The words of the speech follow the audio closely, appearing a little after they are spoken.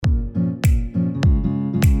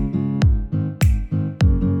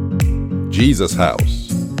Jesus House,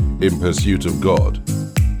 in pursuit of God,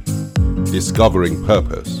 discovering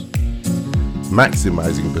purpose,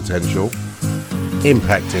 maximizing potential,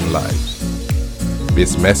 impacting lives.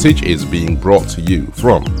 This message is being brought to you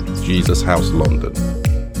from Jesus House London.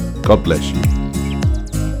 God bless you.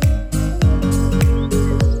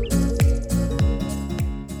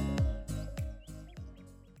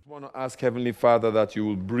 I want to ask Heavenly Father that you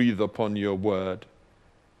will breathe upon your word,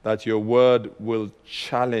 that your word will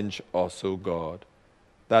challenge us, O God,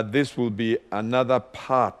 that this will be another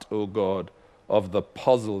part, O God, of the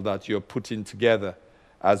puzzle that you're putting together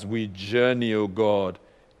as we journey, O God,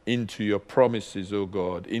 into your promises, O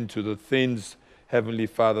God, into the things, Heavenly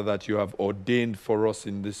Father, that you have ordained for us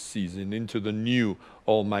in this season, into the new,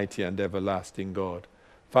 almighty and everlasting God.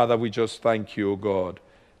 Father, we just thank you, O God,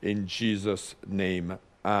 in Jesus' name.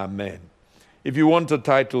 Amen. If you want a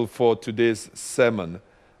title for today's sermon,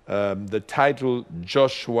 the title,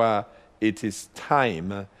 Joshua, It Is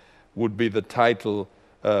Time, would be the title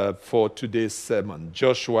for today's sermon.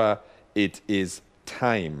 Joshua, It Is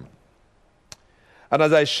Time. And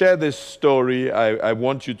as I share this story, I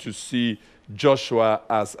want you to see Joshua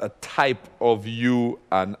as a type of you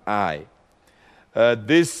and I.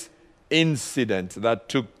 This incident that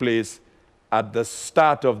took place at the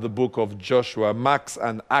start of the book of Joshua marks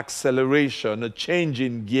an acceleration, a change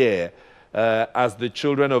in gear as the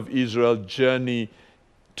children of Israel journey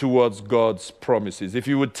towards God's promises. If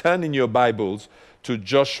you would turn in your Bibles to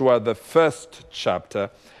Joshua, the first chapter,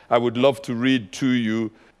 I would love to read to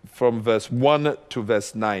you from verse 1 to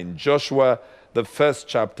verse 9. Joshua, the first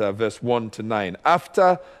chapter, verse 1 to 9.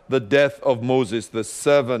 After the death of Moses, the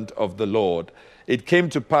servant of the Lord, it came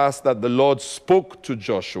to pass that the Lord spoke to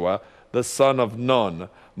Joshua, the son of Nun,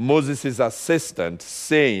 Moses' assistant,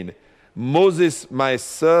 saying, Moses, my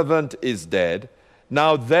servant, is dead.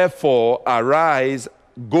 Now therefore arise,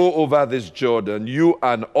 go over this Jordan, you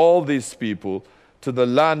and all these people, to the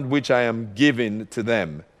land which I am giving to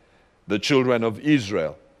them, the children of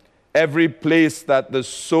Israel. Every place that the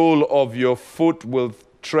sole of your foot will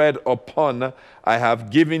tread upon, I have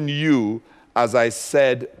given you, as I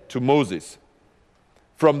said to Moses.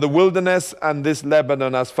 From the wilderness and this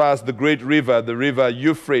Lebanon, as far as the great river, the river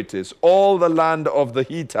Euphrates, all the land of the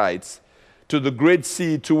Hittites, to the great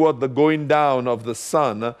sea toward the going down of the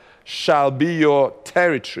sun, shall be your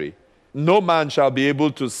territory. No man shall be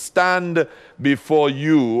able to stand before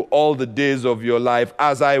you all the days of your life.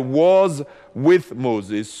 As I was with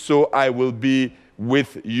Moses, so I will be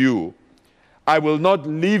with you. I will not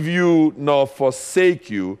leave you nor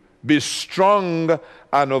forsake you. Be strong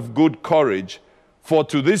and of good courage. For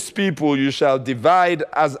to this people you shall divide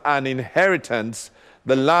as an inheritance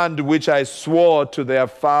the land which I swore to their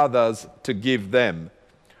fathers to give them.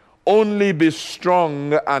 Only be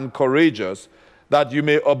strong and courageous, that you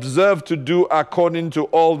may observe to do according to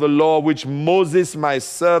all the law which Moses my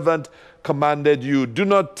servant commanded you. Do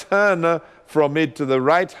not turn from it to the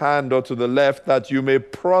right hand or to the left, that you may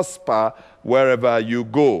prosper wherever you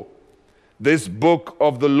go. This book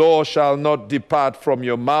of the law shall not depart from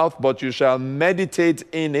your mouth, but you shall meditate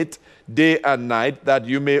in it day and night, that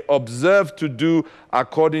you may observe to do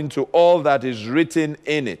according to all that is written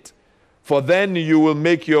in it. For then you will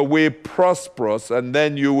make your way prosperous, and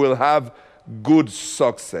then you will have good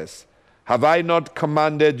success. Have I not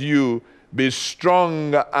commanded you? Be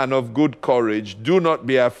strong and of good courage. Do not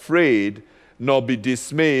be afraid, nor be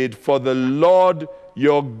dismayed, for the Lord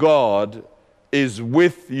your God is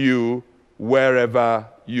with you wherever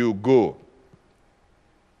you go.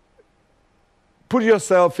 Put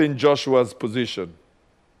yourself in Joshua's position.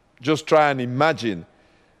 Just try and imagine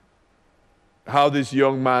how this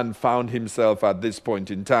young man found himself at this point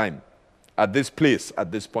in time, at this place,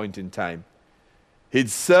 at this point in time. He'd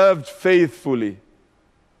served faithfully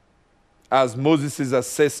as Moses'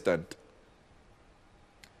 assistant.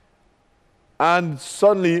 And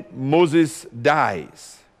suddenly Moses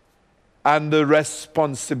dies. And the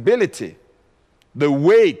responsibility, the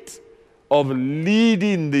weight of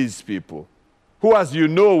leading these people, who, as you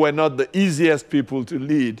know, were not the easiest people to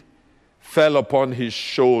lead, fell upon his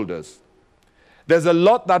shoulders. There's a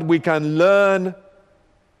lot that we can learn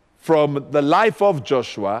from the life of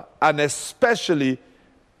Joshua, and especially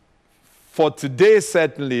for today,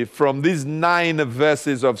 certainly, from these 9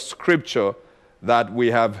 verses of Scripture that we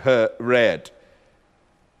have read.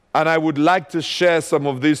 And I would like to share some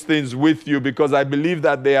of these things with you because I believe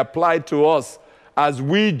that they apply to us as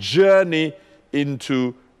we journey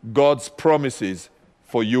into God's promises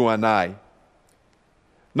for you and I.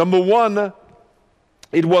 Number 1,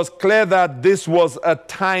 it was clear that this was a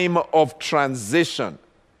time of transition.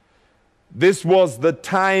 This was the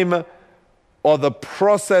time or the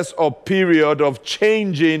process or period of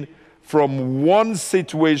changing from one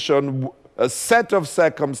situation, a set of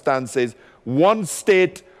circumstances, one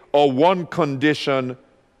state or one condition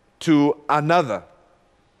to another.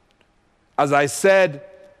 As I said,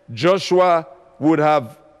 Joshua would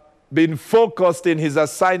have been focused in his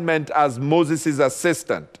assignment as Moses'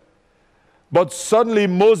 assistant. But suddenly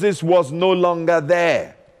Moses was no longer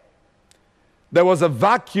there. There was a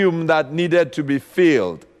vacuum that needed to be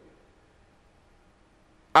filled.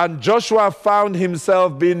 And Joshua found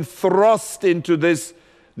himself being thrust into this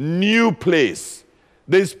new place,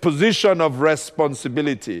 this position of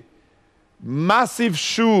responsibility, massive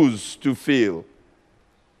shoes to fill.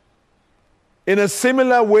 In a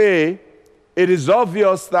similar way, it is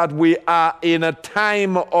obvious that we are in a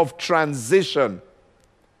time of transition,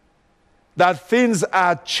 that things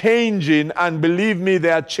are changing, and believe me,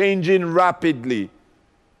 they are changing rapidly.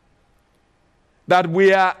 That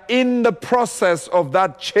we are in the process of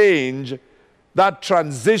that change, that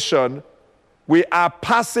transition. We are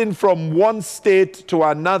passing from one state to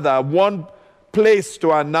another, one place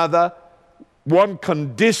to another, one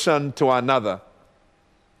condition to another.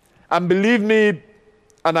 And believe me,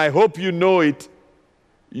 and I hope you know it,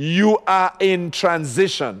 you are in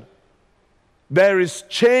transition. There is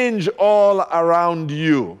change all around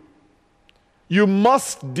you. You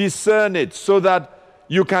must discern it so that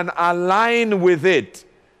you can align with it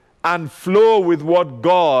and flow with what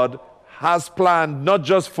God has planned, not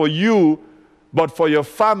just for you, but for your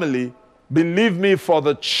family. Believe me, for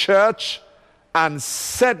the church, and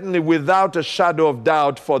certainly without a shadow of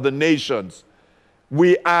doubt for the nations.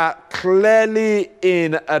 We are clearly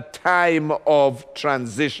in a time of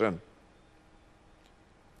transition.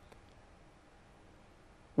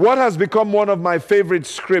 What has become one of my favorite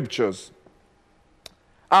scriptures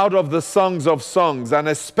out of the Songs of Songs, and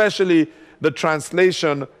especially the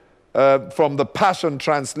translation from the Passion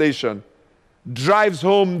Translation, drives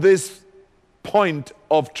home this point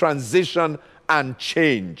of transition and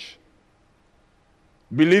change.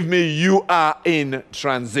 Believe me, you are in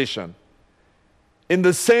transition. In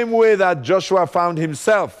the same way that Joshua found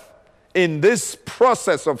himself in this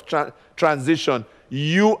process of transition,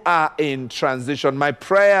 you are in transition. My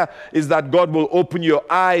prayer is that God will open your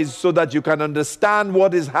eyes so that you can understand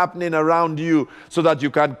what is happening around you, so that you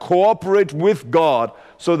can cooperate with God,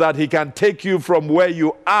 so that He can take you from where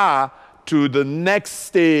you are to the next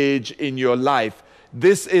stage in your life.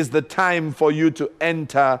 This is the time for you to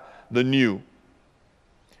enter the new.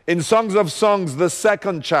 In Songs of Songs, the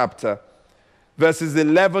 2nd chapter, verses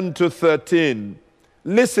 11 to 13,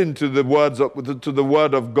 listen to the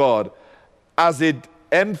word of God as it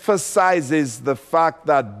emphasizes the fact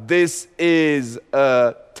that this is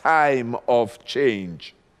a time of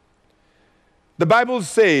change. The Bible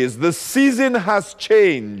says the season has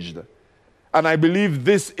changed, and I believe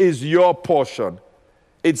this is your portion.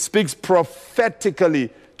 It speaks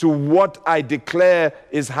prophetically to what I declare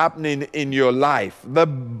is happening in your life. The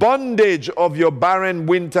bondage of your barren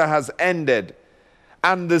winter has ended,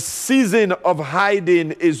 and the season of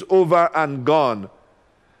hiding is over and gone.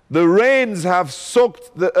 The rains have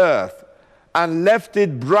soaked the earth and left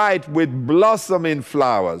it bright with blossoming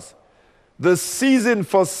flowers. The season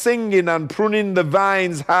for singing and pruning the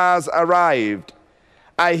vines has arrived.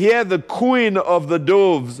 I hear the cooing of the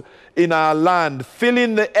doves in our land,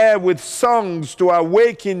 filling the air with songs to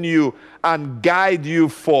awaken you and guide you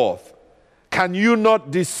forth. Can you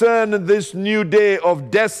not discern this new day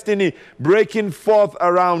of destiny breaking forth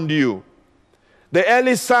around you? The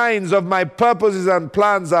early signs of my purposes and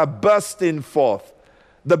plans are bursting forth.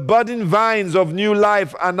 The budding vines of new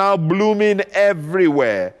life are now blooming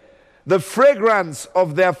everywhere. The fragrance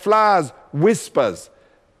of their flowers whispers,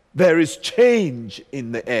 there is change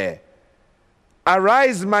in the air.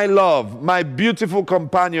 Arise, my love, my beautiful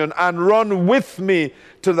companion, and run with me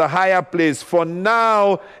to the higher place, for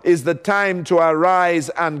now is the time to arise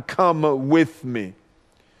and come with me.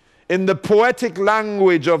 In the poetic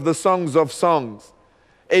language of the Songs of Songs,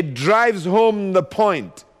 it drives home the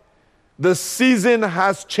point. The season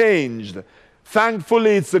has changed.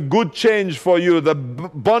 Thankfully, it's a good change for you. The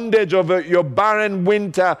bondage of your barren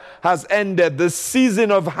winter has ended. The season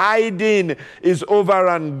of hiding is over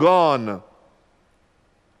and gone.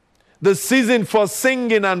 The season for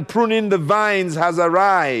singing and pruning the vines has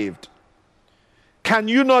arrived. Can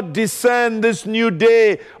you not discern this new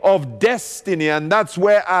day of destiny? And that's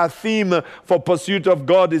where our theme for Pursuit of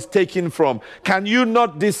God is taken from. Can you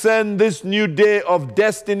not discern this new day of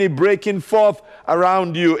destiny breaking forth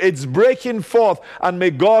around you? It's breaking forth, and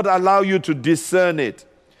may God allow you to discern it.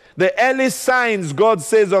 The early signs, God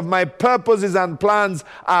says, of my purposes and plans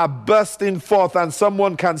are bursting forth, and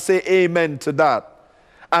someone can say amen to that.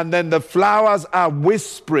 And then the flowers are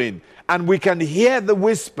whispering, and we can hear the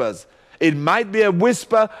whispers. It might be a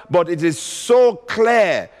whisper, but it is so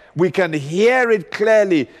clear. We can hear it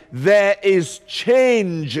clearly. There is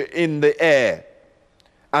change in the air.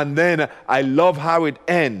 And then I love how it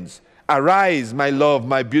ends. Arise, my love,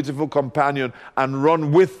 my beautiful companion, and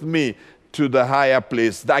run with me to the higher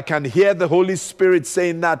place. I can hear the Holy Spirit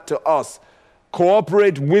saying that to us.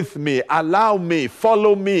 Cooperate with me, allow me,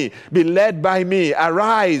 follow me, be led by me.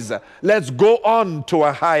 Arise, let's go on to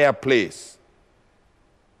a higher place.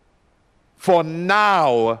 For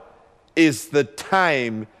now is the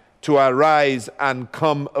time to arise and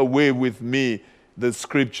come away with me, the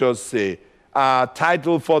scriptures say.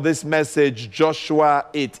 Title for this message, Joshua,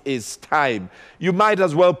 it is time. You might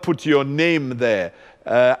as well put your name there.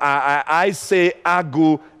 I say,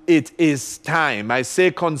 Agu, it is time. I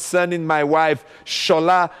say concerning my wife,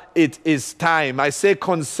 Shola, it is time. I say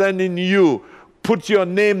concerning you, put your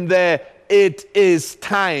name there, it is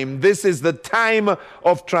time. This is the time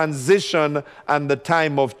of transition and the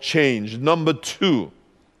time of change. Number 2.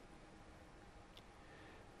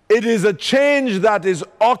 It is a change that is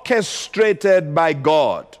orchestrated by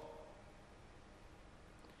God.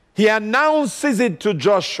 He announces it to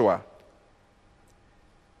Joshua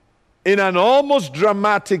in an almost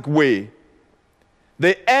dramatic way.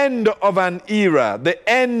 The end of an era, the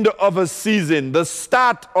end of a season, the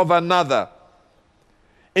start of another.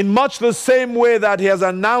 In much the same way that he has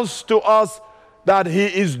announced to us that he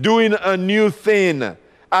is doing a new thing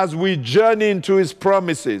as we journey into his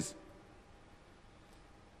promises.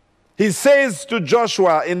 He says to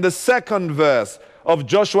Joshua in the 2nd verse of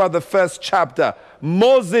Joshua, the 1st chapter,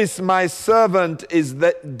 Moses, my servant, is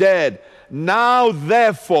dead. Now,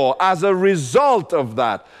 therefore, as a result of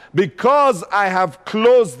that, because I have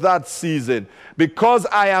closed that season, because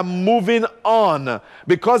I am moving on,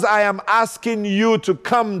 because I am asking you to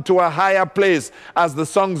come to a higher place, as the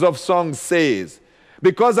Songs of Songs says,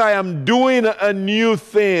 because I am doing a new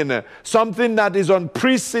thing, something that is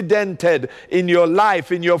unprecedented in your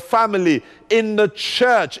life, in your family, in the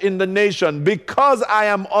church, in the nation, because I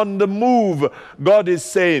am on the move, God is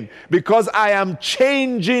saying, because I am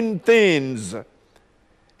changing things.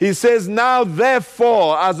 He says, now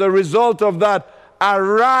therefore, as a result of that,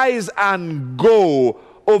 arise and go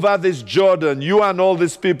over this Jordan, you and all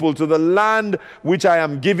these people, to the land which I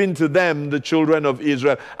am giving to them, the children of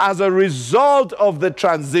Israel. As a result of the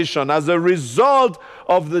transition, as a result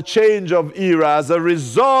of the change of era, as a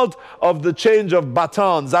result of the change of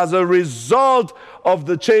batons, as a result of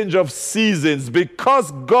the change of seasons,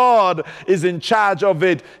 because God is in charge of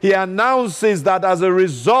it, he announces that as a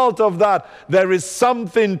result of that, there is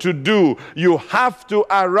something to do. You have to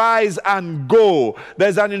arise and go.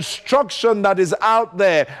 There's an instruction that is out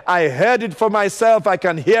there. I heard it for myself. I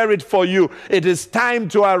can hear it for you. It is time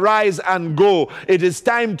to arise and go. It is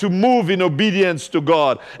time to move in obedience to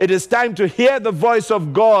God. It is time to hear the voice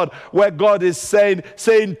of God, where God is saying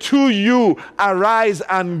to you, arise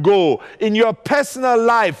and go. In your personal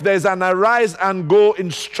life, there's an arise and go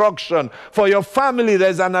instruction. For your family,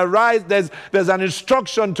 there's an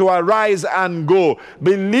instruction to arise and go.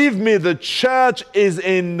 Believe me, the church is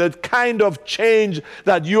in the kind of change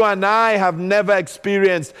that you and I have never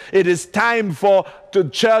experienced. It is time for the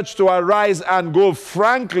church to arise and go.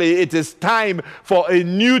 Frankly, it is time for a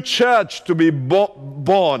new church to be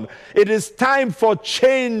born. It is time for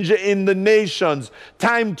change in the nations.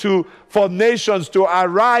 Time for nations to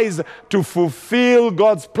arise to fulfill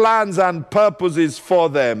God's plans and purposes for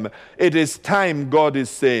them. It is time, God is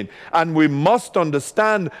saying. And we must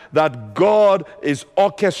understand that God is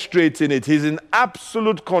orchestrating it. He's in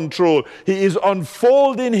absolute control. He is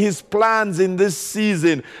unfolding his plans in this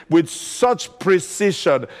season with such precision.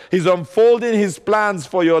 He's unfolding his plans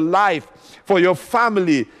for your life, for your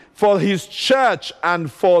family, for his church,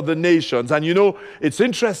 and for the nations. And you know, it's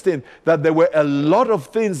interesting that there were a lot of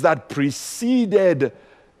things that preceded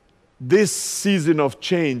this season of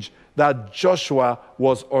change that Joshua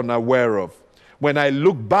was unaware of. When I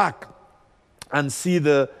look back and see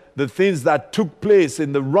the things that took place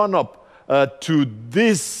in the run-up to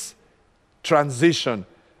this transition,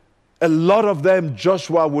 a lot of them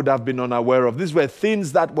Joshua would have been unaware of. These were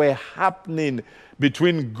things that were happening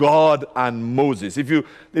between God and Moses. If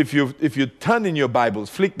you turn in your Bibles,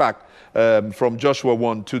 flick back from Joshua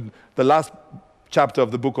 1 to the last chapter of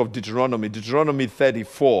the book of Deuteronomy, Deuteronomy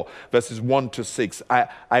 34, verses 1 to 6.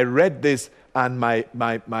 I read this, and my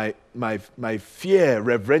fear,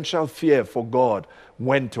 reverential fear for God,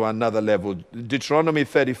 went to another level. Deuteronomy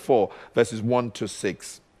 34, verses 1 to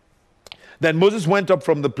 6. Then Moses went up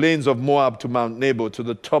from the plains of Moab to Mount Nebo to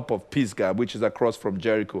the top of Pisgah, which is across from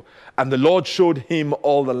Jericho. And the Lord showed him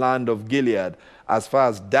all the land of Gilead, as far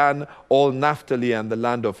as Dan, all Naphtali, and the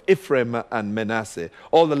land of Ephraim and Manasseh,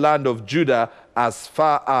 all the land of Judah, as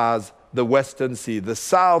far as the western sea, the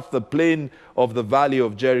south, the plain of the valley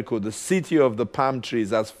of Jericho, the city of the palm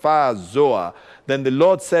trees, as far as Zoar. Then the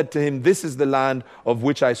Lord said to him, this is the land of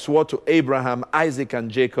which I swore to Abraham, Isaac,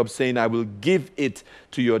 and Jacob, saying, I will give it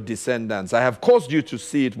to your descendants. I have caused you to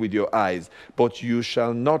see it with your eyes, but you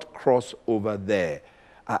shall not cross over there.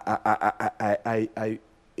 I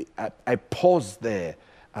pause there,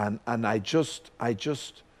 and I just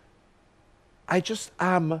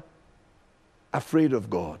am afraid of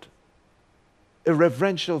God. A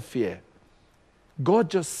reverential fear. God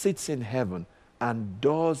just sits in heaven and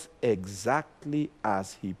does exactly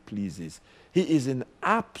as he pleases. He is in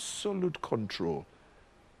absolute control.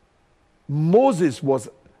 Moses was,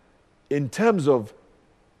 in terms of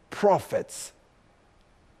prophets,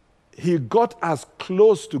 he got as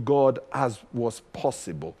close to God as was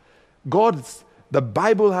possible. The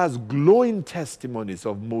Bible has glowing testimonies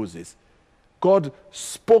of Moses. God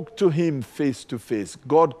spoke to him face to face.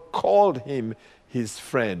 God called him his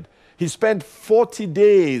friend. He spent 40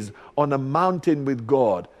 days on a mountain with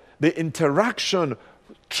God. The interaction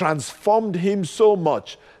transformed him so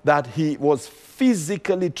much that he was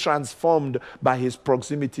physically transformed by his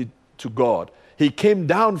proximity to God. He came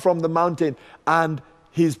down from the mountain, and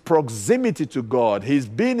his proximity to God, his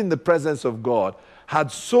being in the presence of God,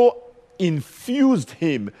 had so infused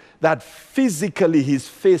him that physically his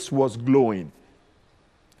face was glowing.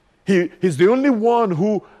 He's the only one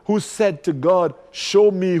who said to God,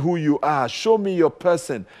 show me who you are, show me your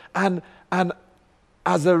person. And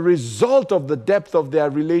as a result of the depth of their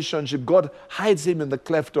relationship, God hides him in the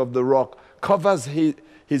cleft of the rock, covers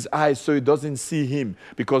his eyes so he doesn't see him,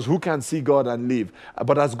 because who can see God and live?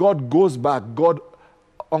 But as God goes back, God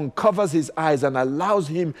uncovers his eyes and allows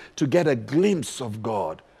him to get a glimpse of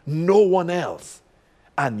God. No one else.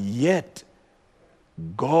 And yet,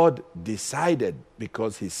 God decided,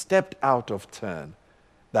 because he stepped out of turn,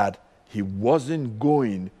 that he wasn't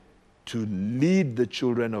going to lead the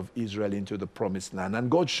children of Israel into the promised land. And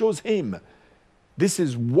God shows him, this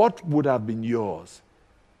is what would have been yours.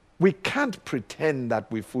 We can't pretend that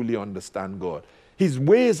we fully understand God. His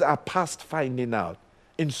ways are past finding out.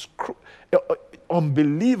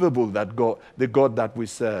 Unbelievable that the God that we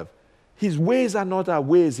serve. His ways are not our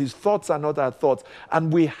ways. His thoughts are not our thoughts.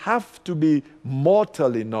 And we have to be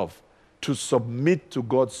mortal enough to submit to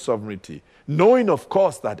God's sovereignty, knowing, of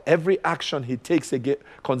course, that every action he takes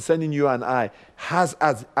concerning you and I has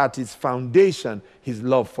as at its foundation his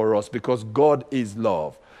love for us, because God is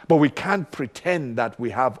love. But we can't pretend that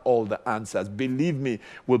we have all the answers. Believe me,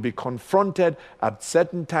 we'll be confronted at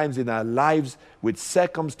certain times in our lives with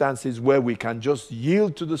circumstances where we can just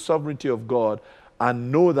yield to the sovereignty of God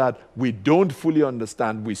and know that we don't fully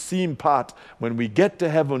understand. We see in part. When we get to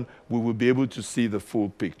heaven, we will be able to see the full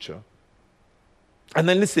picture. And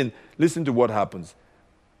then listen to what happens.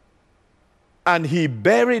 And he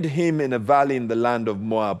buried him in a valley in the land of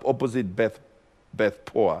Moab, opposite Beth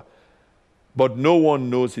Peor. But no one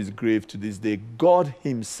knows his grave to this day. God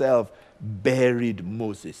himself buried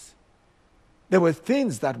Moses. There were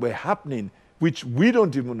things that were happening which we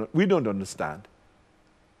don't understand.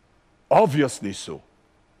 Obviously so.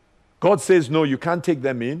 God says, no, you can't take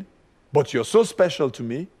them in, but you're so special to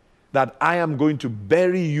me that I am going to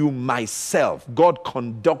bury you myself. God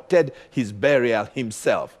conducted his burial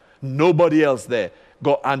himself. Nobody else there.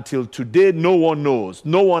 God, until today, no one knows.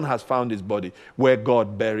 No one has found his body where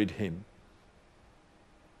God buried him.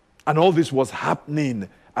 And all this was happening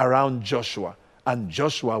around Joshua, and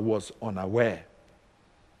Joshua was unaware.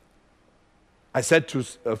 I said to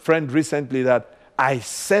a friend recently that I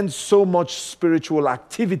sense so much spiritual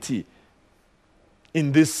activity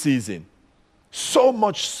in this season. So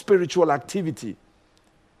much spiritual activity.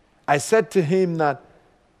 I said to him that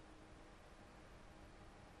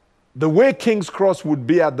the way King's Cross would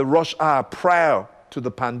be at the rush hour prior to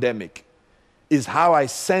the pandemic is how I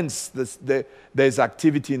sense there's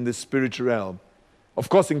activity in the spirit realm. Of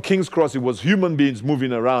course, in King's Cross, it was human beings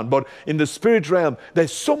moving around. But in the spirit realm,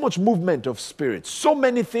 there's so much movement of spirit. So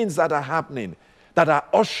many things that are happening that are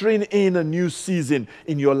ushering in a new season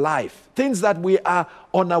in your life. Things that we are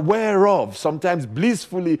unaware of, sometimes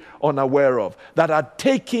blissfully unaware of, that are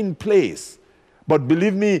taking place. But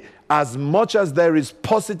believe me, as much as there is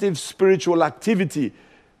positive spiritual activity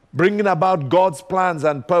bringing about God's plans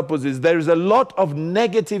and purposes, there is a lot of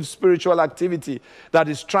negative spiritual activity that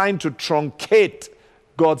is trying to truncate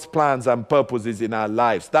God's plans and purposes in our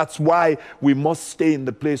lives. That's why we must stay in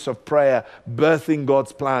the place of prayer, birthing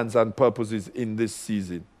God's plans and purposes in this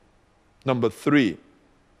season. Number 3.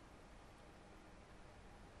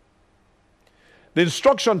 The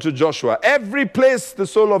instruction to Joshua, every place the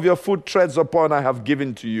sole of your foot treads upon, I have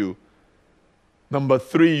given to you. Number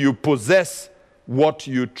 3, you possess what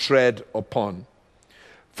you tread upon.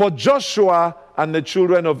 For Joshua and the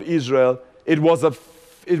children of Israel, it was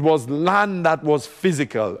land that was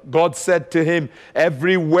physical. God said to him,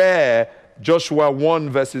 everywhere, Joshua 1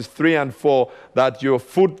 verses 3 and 4, that your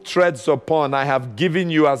foot treads upon, I have given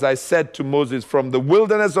you, as I said to Moses, from the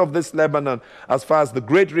wilderness of this Lebanon, as far as the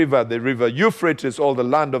great river, the river Euphrates, all the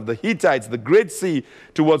land of the Hittites, the great sea,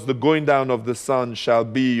 towards the going down of the sun, shall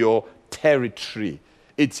be your territory.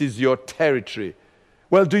 It is your territory.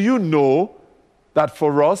 Well, do you know that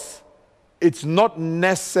for us, it's not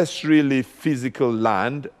necessarily physical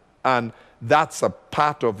land, and that's a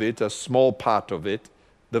part of it, a small part of it,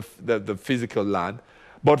 the physical land.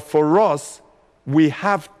 But for us, we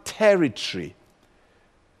have territory.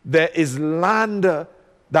 There is land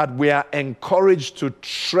that we are encouraged to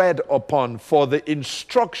tread upon for the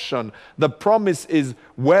instruction. The promise is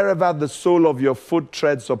wherever the sole of your foot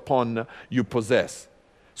treads upon, you possess.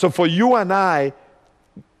 So for you and I,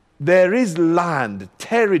 there is land,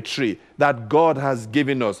 territory that God has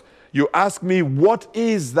given us. You ask me, what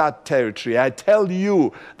is that territory? I tell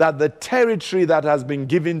you that the territory that has been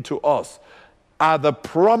given to us are the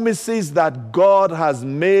promises that God has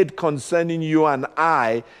made concerning you and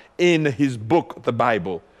I in his book, the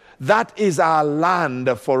Bible. That is our land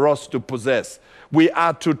for us to possess. We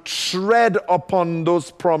are to tread upon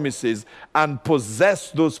those promises and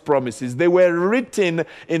possess those promises. They were written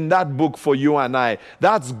in that book for you and I.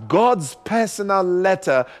 That's God's personal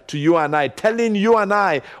letter to you and I, telling you and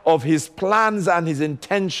I of his plans and his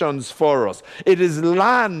intentions for us. It is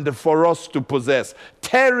land for us to possess,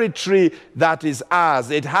 territory that is ours.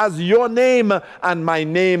 It has your name and my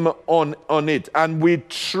name on it. And we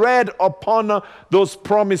tread upon those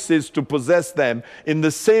promises to possess them in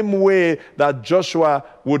the same way that Joshua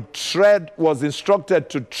was instructed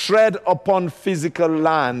to tread upon physical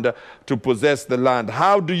land to possess the land.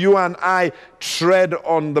 How do you and I tread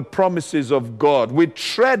on the promises of God? We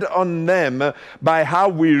tread on them by how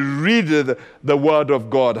we read the Word of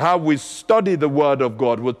God, how we study the Word of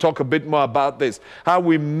God. We'll talk a bit more about this. How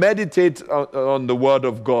we meditate on the Word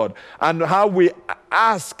of God, and how we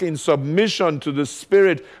ask in submission to the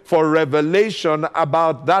Spirit for revelation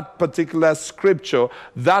about that particular scripture,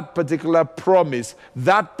 that particular promise,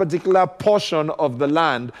 that particular portion of the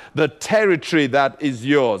land, the territory that is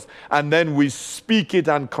yours. And then we speak it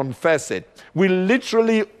and confess it. We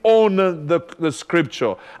literally own the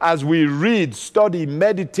scripture as we read, study,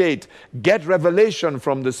 meditate, get revelation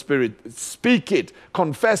from the Spirit, speak it,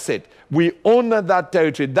 confess it. We own that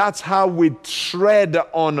territory. That's how we tread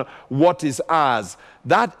on what is ours.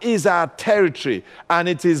 That is our territory. And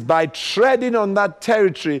it is by treading on that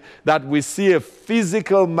territory that we see a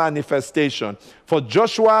physical manifestation. For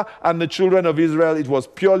Joshua and the children of Israel, it was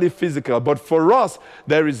purely physical. But for us,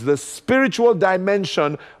 there is the spiritual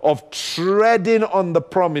dimension of treading on the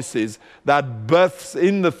promises that births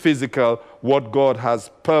in the physical what God has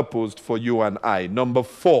purposed for you and I. Number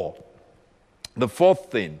 4, the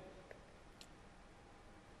fourth thing.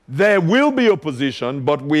 There will be opposition,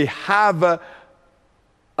 but we have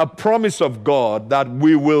a promise of God that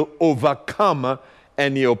we will overcome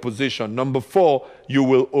any opposition. Number 4, you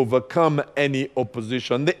will overcome any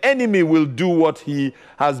opposition. The enemy will do what he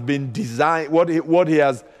has been designed, what he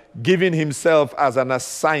has given himself as an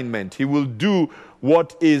assignment. He will do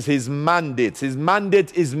what is his mandate. His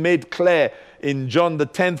mandate is made clear in John the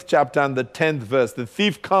 10th chapter and the 10th verse. The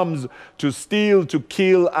thief comes to steal, to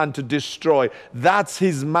kill, and to destroy. That's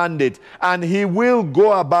his mandate. And he will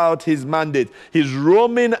go about his mandate. He's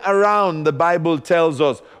roaming around, the Bible tells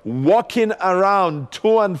us, walking around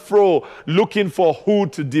to and fro, looking for who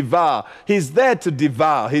to devour. He's there to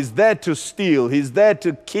devour. He's there to steal. He's there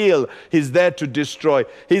to kill. He's there to destroy.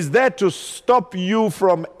 He's there to stop you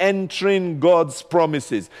from entering God's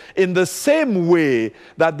promises. In the same way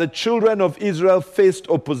that the children of Israel faced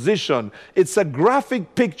opposition, it's a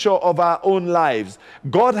graphic picture of our own lives.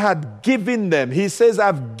 God had given them. He says,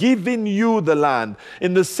 I've given you the land.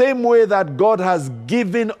 In the same way that God has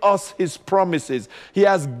given us his promises, he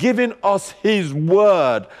has given us his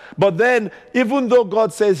word. But then, even though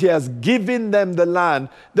God says he has given them the land,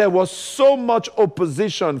 there was so much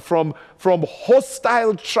opposition from from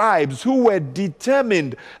hostile tribes who were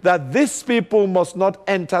determined that these people must not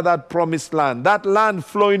enter that promised land, that land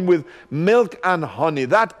flowing with milk and honey,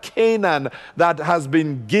 that Canaan that has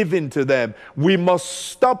been given to them. We must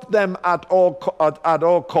stop them at all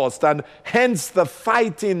costs. And hence the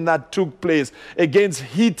fighting that took place against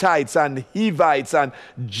Hittites and Hivites and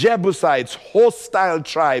Jebusites, hostile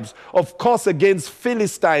tribes, of course against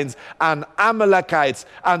Philistines and Amalekites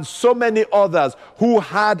and so many others who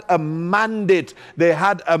had a mandate, they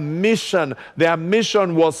had a mission. Their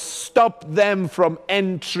mission was stop them from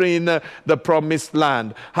entering the promised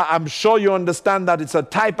land. I'm sure you understand that it's a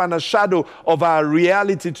type and a shadow of our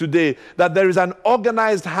reality today, that there is an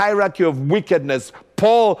organized hierarchy of wickedness.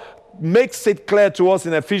 Paul makes it clear to us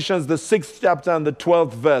in Ephesians, the 6th chapter and the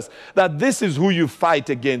 12th verse, that this is who you fight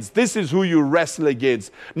against. This is who you wrestle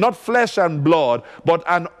against. Not flesh and blood, but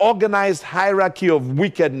an organized hierarchy of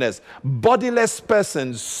wickedness. Bodiless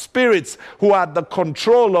persons, spirits who are at the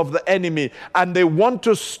control of the enemy, and they want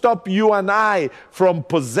to stop you and I from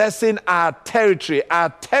possessing our territory. Our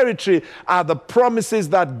territory are the promises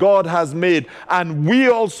that God has made, and we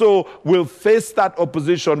also will face that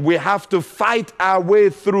opposition. We have to fight our way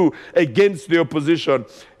through against the opposition.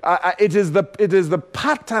 It is the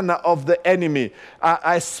pattern of the enemy,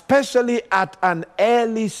 especially at an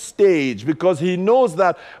early stage, because he knows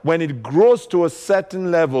that when it grows to a certain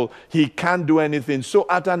level, he can't do anything. So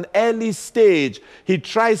at an early stage, he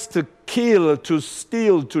tries to kill, to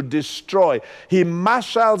steal, to destroy. He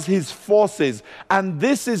marshals his forces. And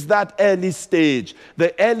this is that early stage,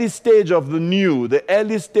 the early stage of the new, the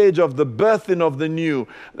early stage of the birthing of the new.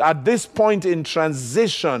 At this point in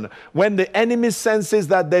transition, when the enemy senses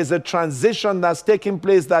that there's a transition that's taking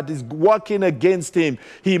place that is working against him,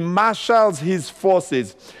 he marshals his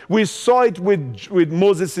forces. We saw it with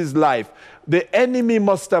Moses' life. The enemy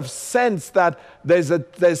must have sensed that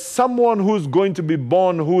there's someone who's going to be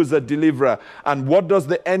born who is a deliverer. And what does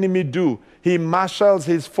the enemy do? He marshals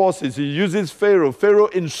his forces. He uses Pharaoh. Pharaoh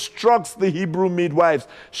instructs the Hebrew midwives,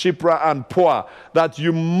 Shiphrah and Puah, that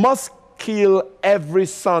you must kill every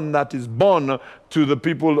son that is born to the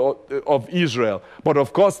people of Israel. But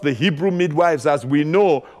of course, the Hebrew midwives, as we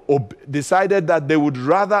know, decided that they would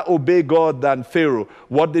rather obey God than Pharaoh.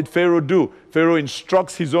 What did Pharaoh do? Pharaoh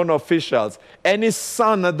instructs his own officials, any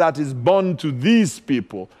son that is born to these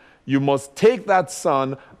people, you must take that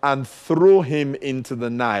son and throw him into the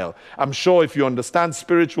Nile. I'm sure if you understand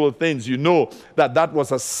spiritual things, you know that that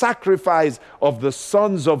was a sacrifice of the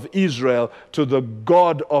sons of Israel to the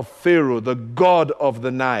god of Pharaoh, the god of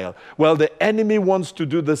the Nile. Well, the enemy wants to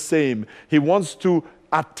do the same. He wants to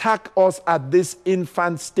attack us at this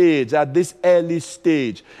infant stage, at this early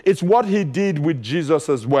stage. It's what he did with Jesus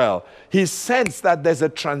as well. He sensed that there's a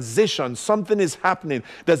transition, something is happening.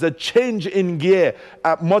 There's a change in gear,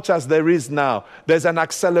 much as there is now. There's an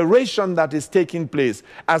acceleration that is taking place.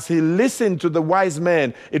 As he listened to the wise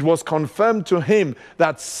men, it was confirmed to him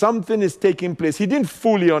that something is taking place. He didn't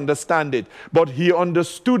fully understand it, but he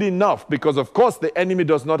understood enough, because of course the enemy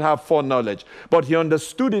does not have foreknowledge, but he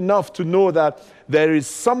understood enough to know that there is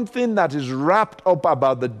something that is wrapped up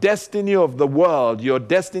about the destiny of the world, your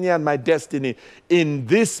destiny and my destiny, in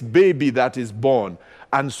this baby that is born.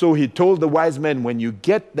 And so he told the wise men, when you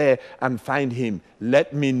get there and find him,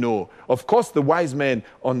 let me know. Of course, the wise men,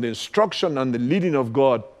 on the instruction and the leading of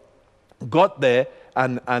God, got there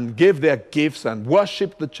and gave their gifts and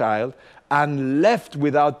worshipped the child, and left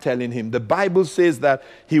without telling him. The Bible says that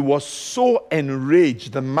he was so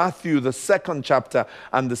enraged. The Matthew, the 2nd chapter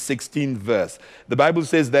and the 16th verse. The Bible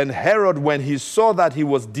says, then Herod, when he saw that he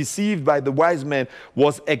was deceived by the wise men,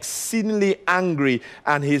 was exceedingly angry,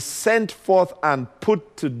 and he sent forth and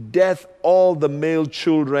put to death all the male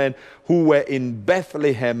children who were in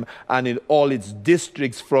Bethlehem and in all its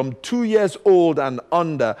districts from 2 years old and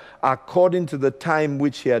under, according to the time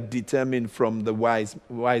which he had determined from the wise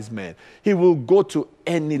men. He will go to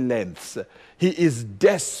any lengths. He is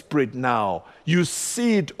desperate now. You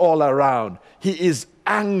see it all around. He is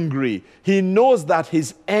angry. He knows that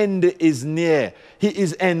his end is near. He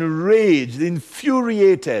is enraged,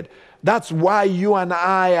 infuriated. That's why you and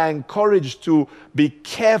I are encouraged to be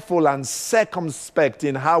careful and circumspect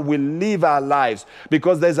in how we live our lives,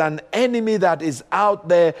 because there's an enemy that is out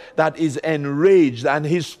there that is enraged, and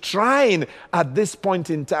he's trying at this point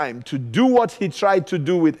in time to do what he tried to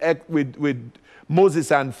do with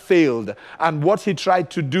Moses and failed, and what he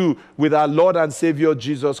tried to do with our Lord and Savior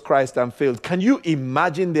Jesus Christ and failed. Can you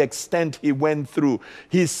imagine the extent he went through?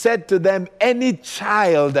 He said to them, any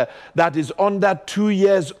child that is under 2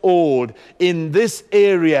 years old in this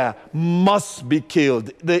area must be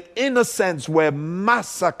killed. The innocents were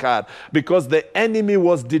massacred because the enemy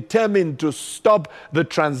was determined to stop the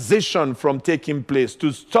transition from taking place,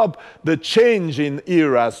 to stop the change in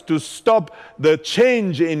eras, to stop the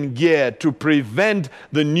change in gear, to prevent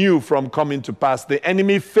the new from coming to pass. The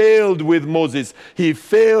enemy failed with Moses. He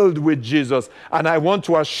failed with Jesus. And I want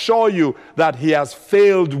to assure you that he has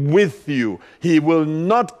failed with you. He will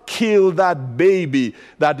not kill that baby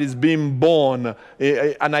that is being born.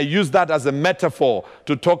 And I use that as a metaphor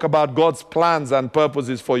to talk about God's plans and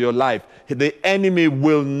purposes for your life. The enemy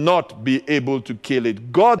will not be able to kill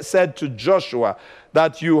it. God said to Joshua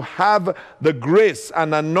that you have the grace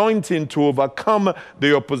and anointing to overcome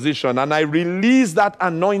the opposition. And I release that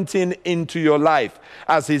anointing into your life.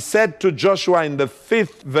 As he said to Joshua in the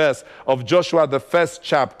 5th verse of Joshua, the 1st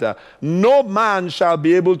chapter, no man shall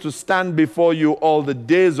be able to stand before you all the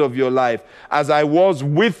days of your life. As I was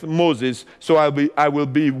with Moses, so I will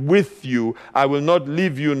be with you. I will not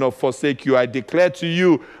leave you nor forsake you. I declare to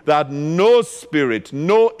you that no spirit,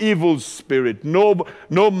 no evil spirit, no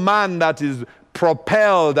man that is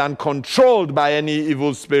propelled and controlled by any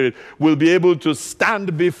evil spirit will be able to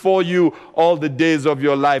stand before you all the days of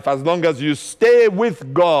your life. As long as you stay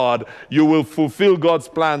with God, you will fulfill God's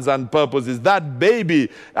plans and purposes. That baby,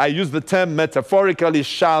 I use the term metaphorically,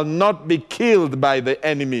 shall not be killed by the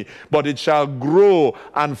enemy, but it shall grow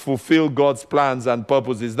and fulfill God's plans and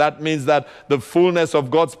purposes. That means that the fullness of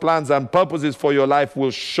God's plans and purposes for your life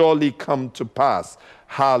will surely come to pass.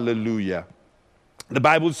 Hallelujah. The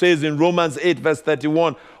Bible says in Romans 8 verse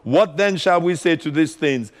 31, what then shall we say to these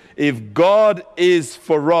things? If God is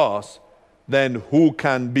for us, then who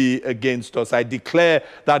can be against us? I declare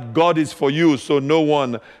that God is for you, so no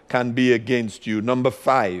one can be against you. Number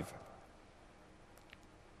 5.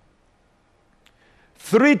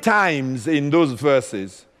 3 times in those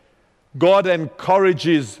verses, God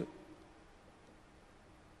encourages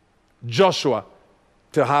Joshua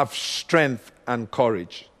to have strength and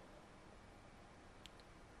courage.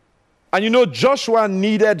 And you know, Joshua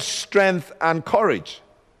needed strength and courage.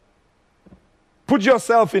 Put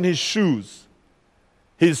yourself in his shoes.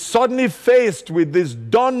 He's suddenly faced with this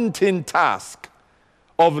daunting task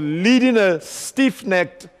of leading a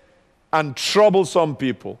stiff-necked and troublesome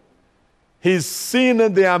people. He's seen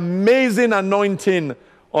the amazing anointing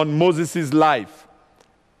on Moses' life.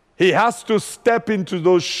 He has to step into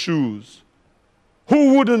those shoes.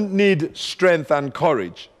 Who wouldn't need strength and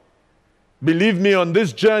courage? Believe me, on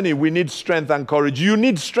this journey, we need strength and courage. You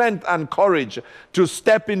need strength and courage to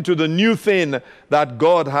step into the new thing that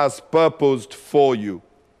God has purposed for you.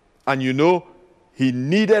 And you know, he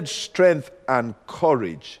needed strength and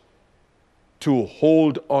courage to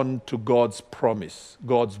hold on to God's promise,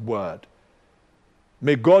 God's word.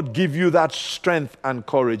 May God give you that strength and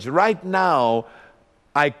courage. Right now,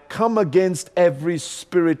 I come against every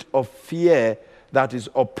spirit of fear that is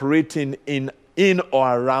operating in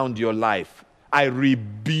or around your life. I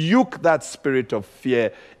rebuke that spirit of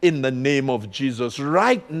fear in the name of Jesus.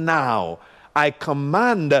 Right now, I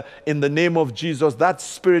command in the name of Jesus that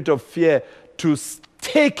spirit of fear to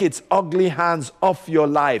take its ugly hands off your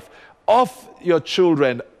life, off your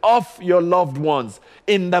children, off your loved ones.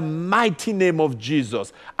 In the mighty name of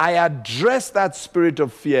Jesus, I address that spirit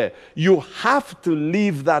of fear. You have to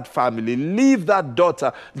leave that family, leave that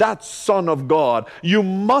daughter, that son of God. You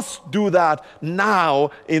must do that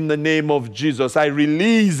now in the name of Jesus. I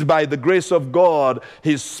release by the grace of God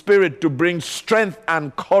his spirit to bring strength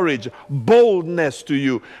and courage, boldness to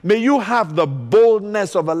you. May you have the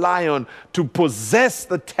boldness of a lion to possess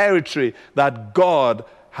the territory that God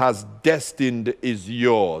has destined is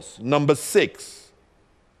yours. Number 6.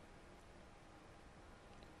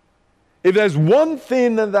 If there's one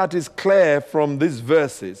thing that is clear from these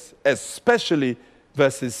verses, especially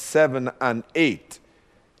verses 7 and 8,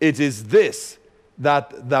 it is this,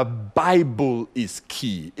 that the Bible is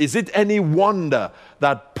key. Is it any wonder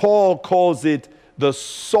that Paul calls it the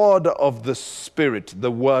sword of the Spirit,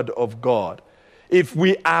 the Word of God? If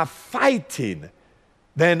we are fighting,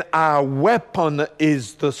 then our weapon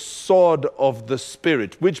is the sword of the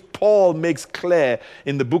Spirit, which Paul makes clear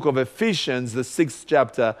in the book of Ephesians, the 6th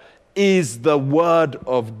chapter, is the Word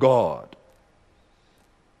of God.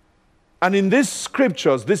 And in these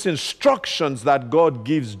scriptures, these instructions that God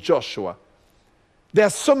gives Joshua, there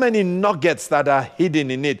are so many nuggets that are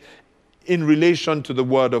hidden in it in relation to the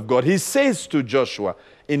Word of God. He says to Joshua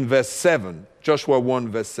in verse 7, Joshua 1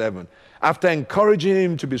 verse 7. After encouraging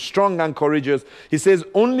him to be strong and courageous, he says,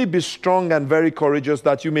 only be strong and very courageous,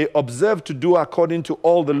 that you may observe to do according to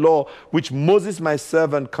all the law which Moses my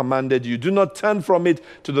servant commanded you. Do not turn from it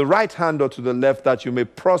to the right hand or to the left, that you may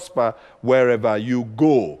prosper wherever you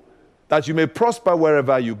go. That you may prosper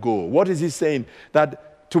wherever you go. What is he saying?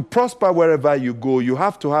 That to prosper wherever you go, you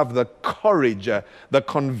have to have the courage, the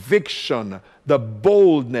conviction, the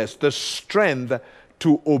boldness, the strength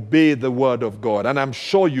to obey the word of God. And I'm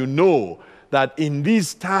sure you know that in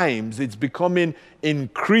these times, it's becoming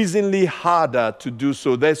increasingly harder to do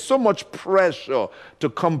so. There's so much pressure to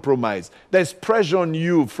compromise. There's pressure on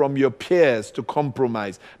you from your peers to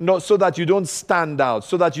compromise, not so that you don't stand out,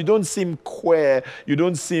 so that you don't seem queer, you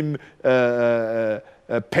don't seem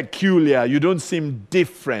peculiar, you don't seem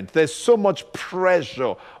different. There's so much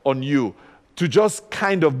pressure on you to just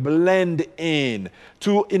kind of blend in,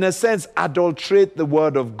 to, in a sense, adulterate the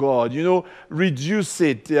word of God, reduce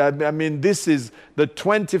it. I mean, this is the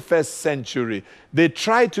 21st century. They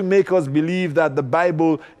try to make us believe that the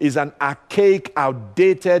Bible is an archaic,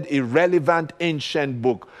 outdated, irrelevant, ancient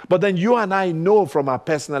book. But then you and I know from our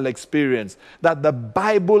personal experience that the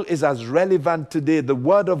Bible is as relevant today. The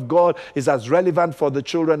word of God is as relevant for the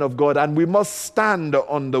children of God, and we must stand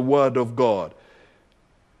on the word of God.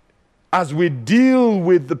 As we deal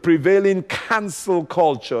with the prevailing cancel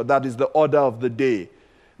culture, that is the order of the day,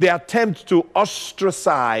 the attempt to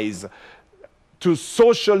ostracize, to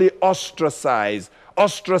socially ostracize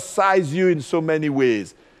you in so many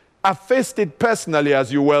ways. I've faced it personally,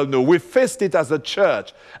 as you well know. We've faced it as a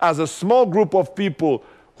church, as a small group of people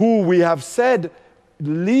who we have said,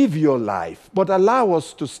 live your life, but allow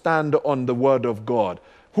us to stand on the word of God.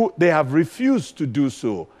 They have refused to do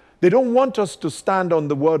so. They don't want us to stand on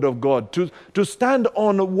the word of God, to stand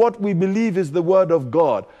on what we believe is the word of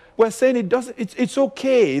God. We're saying it's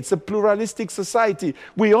okay. It's a pluralistic society.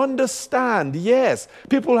 We understand, yes,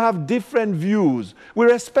 people have different views. We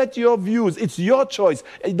respect your views. It's your choice.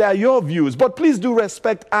 They're your views. But please do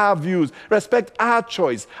respect our views. Respect our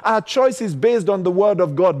choice. Our choice is based on the word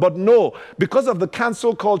of God. But no, because of the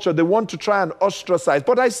cancel culture, they want to try and ostracize.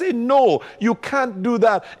 But I say, no, you can't do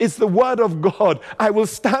that. It's the word of God. I will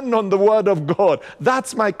stand on the word of God.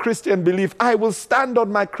 That's my Christian belief. I will stand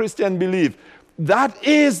on my Christian belief. That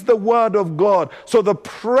is the word of God. So the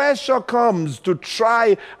pressure comes to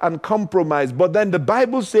try and compromise. But then the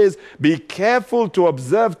Bible says, be careful to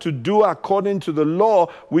observe to do according to the law,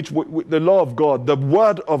 the law of God, the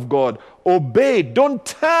word of God. Obey. Don't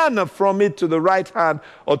turn from it to the right hand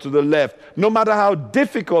or to the left. No matter how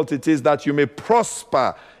difficult it is, that you may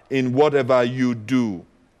prosper in whatever you do.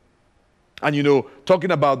 And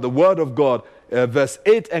talking about the word of God, verse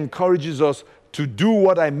 8 encourages us to do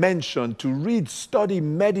what I mentioned, to read, study,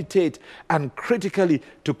 meditate, and critically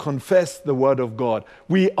to confess the word of God.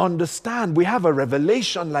 We understand, we have a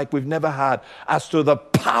revelation like we've never had as to the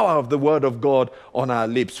power of the word of God on our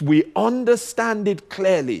lips. We understand it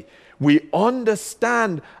clearly. We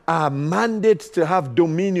understand our mandate to have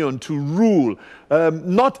dominion, to rule,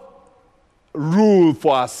 not rule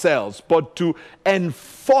for ourselves, but to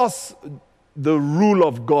enforce the rule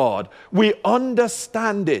of God. We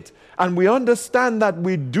understand it. And we understand that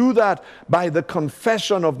we do that by the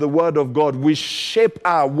confession of the word of God. We shape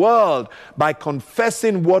our world by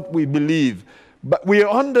confessing what we believe. But we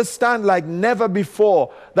understand like never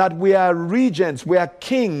before that we are regents, we are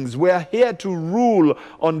kings, we are here to rule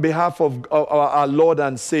on behalf of our Lord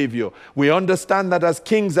and Savior. We understand that as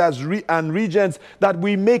kings and regents that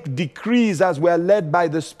we make decrees as we are led by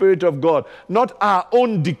the Spirit of God. Not our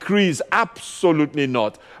own decrees, absolutely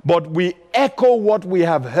not. But we echo what we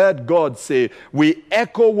have heard God say. We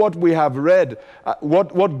echo what we have read,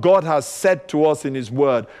 what God has said to us in His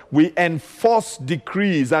Word. We enforce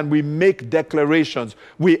decrees and we make declarations.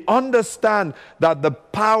 We understand that the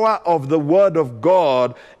power of the Word of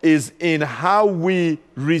God is in how we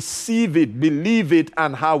receive it, believe it,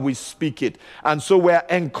 and how we speak it. And so we're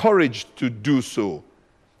encouraged to do so.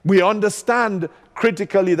 We understand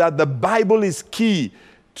critically that the Bible is key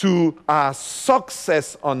to our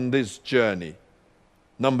success on this journey.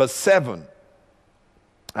 Number 7,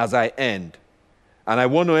 as I end, and I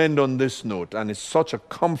want to end on this note, and it's such a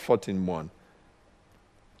comforting one.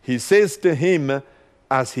 He says to him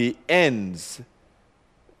as he ends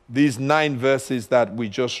these 9 verses that we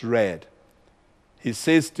just read, he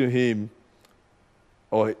says to him,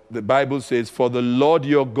 or the Bible says, for the Lord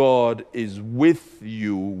your God is with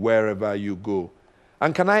you wherever you go.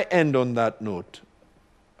 And can I end on that note?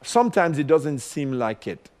 Sometimes it doesn't seem like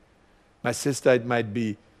it. My sister,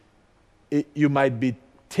 you might be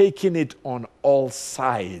taking it on all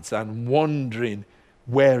sides and wondering,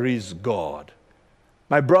 Where is God?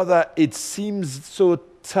 My brother, it seems so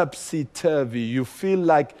topsy-turvy. You feel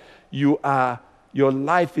like your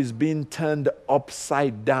life is being turned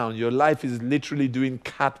upside down. Your life is literally doing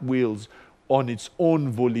cartwheels on its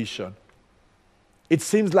own volition. It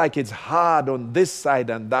seems like it's hard on this side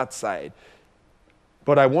and that side.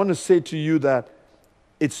 But I want to say to you that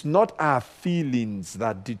it's not our feelings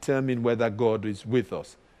that determine whether God is with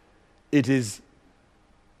us. It is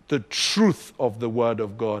the truth of the Word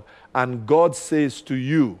of God. And God says to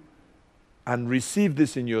you, and receive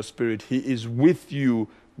this in your spirit, He is with you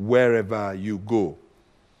wherever you go.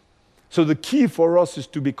 So the key for us is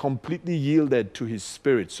to be completely yielded to His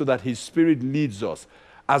Spirit so that His Spirit leads us.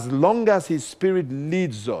 As long as His Spirit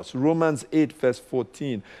leads us, Romans 8 verse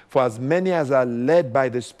 14, for as many as are led by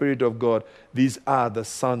the Spirit of God, these are the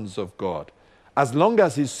sons of God. As long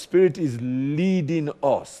as His Spirit is leading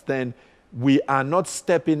us, then we are not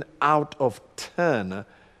stepping out of turn.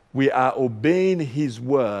 We are obeying His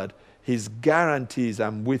word. His guarantees,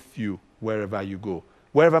 I'm with you wherever you go.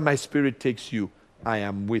 Wherever my Spirit takes you, I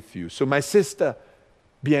am with you. So my sister,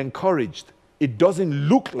 be encouraged. It doesn't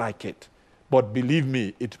look like it, but believe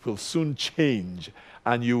me, it will soon change,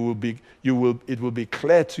 and it will be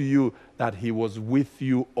clear to you that He was with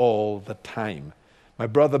you all the time. My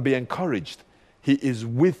brother, be encouraged. He is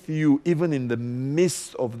with you even in the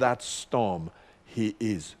midst of that storm. He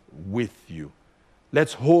is with you.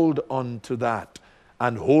 Let's hold on to that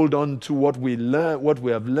and hold on to what we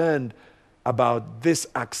have learned about this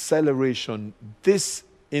acceleration.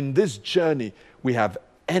 In this journey, we have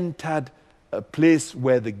entered a place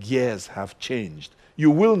where the gears have changed. You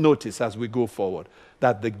will notice as we go forward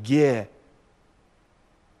that the gear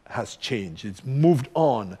has changed. It's moved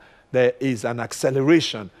on. There is an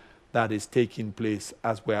acceleration that is taking place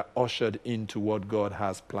as we are ushered into what God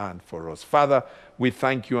has planned for us. Father, we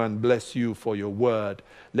thank you and bless you for your word.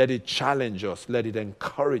 Let it challenge us. Let it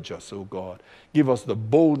encourage us, oh God. Give us the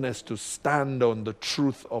boldness to stand on the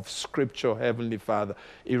truth of Scripture, Heavenly Father,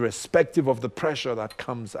 irrespective of the pressure that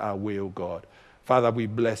comes our way, oh God. Father, we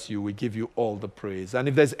bless you. We give you all the praise. And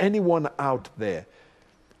if there's anyone out there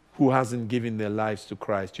who hasn't given their lives to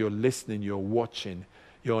Christ, you're listening, you're watching,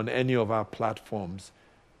 you're on any of our platforms,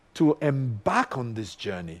 to embark on this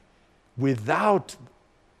journey without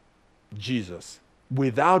Jesus,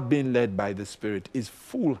 without being led by the Spirit, is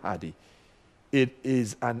foolhardy. It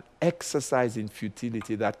is an exercise in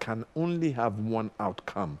futility that can only have one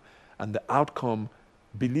outcome. And the outcome,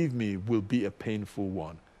 believe me, will be a painful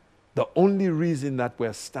one. The only reason that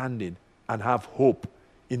we're standing and have hope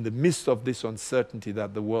in the midst of this uncertainty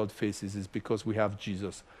that the world faces is because we have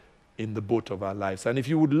Jesus in the boat of our lives. And if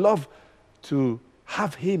you would love to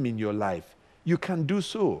have Him in your life, you can do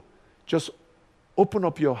so. Just open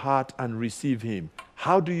up your heart and receive Him.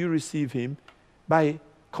 How do you receive Him? By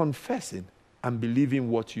confessing and believing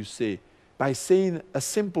what you say. By saying a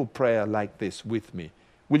simple prayer like this with me.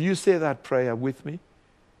 Will you say that prayer with me?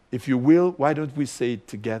 If you will, why don't we say it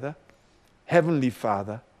together? Heavenly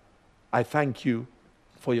Father, I thank you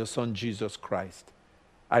for your Son Jesus Christ.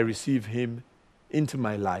 I receive Him into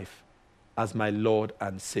my life as my Lord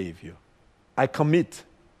and Savior. I commit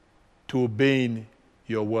to obeying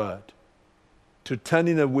your word, to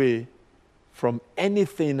turning away from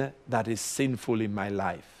anything that is sinful in my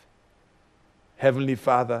life. Heavenly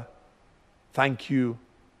Father, thank you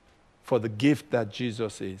for the gift that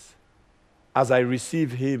Jesus is. As I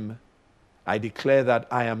receive Him, I declare that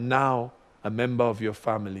I am now a member of your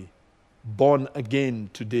family, born again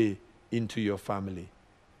today into your family.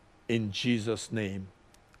 In Jesus' name,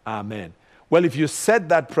 amen. Well, if you said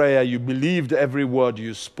that prayer, you believed every word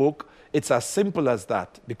you spoke, it's as simple as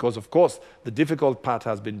that. Because, of course, the difficult part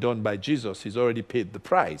has been done by Jesus. He's already paid the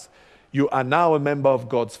price. You are now a member of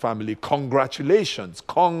God's family. Congratulations.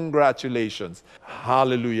 Congratulations.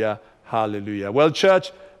 Hallelujah. Hallelujah. Well,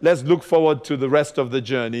 church, let's look forward to the rest of the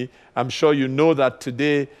journey. I'm sure you know that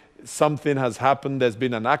today something has happened. There's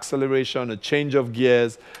been an acceleration, a change of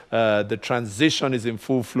gears. The transition is in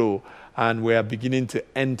full flow. And we are beginning to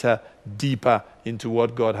enter deeper into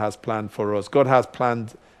what God has planned for us. God has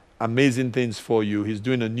planned amazing things for you. He's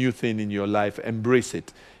doing a new thing in your life. Embrace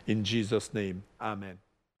it in Jesus' name. Amen.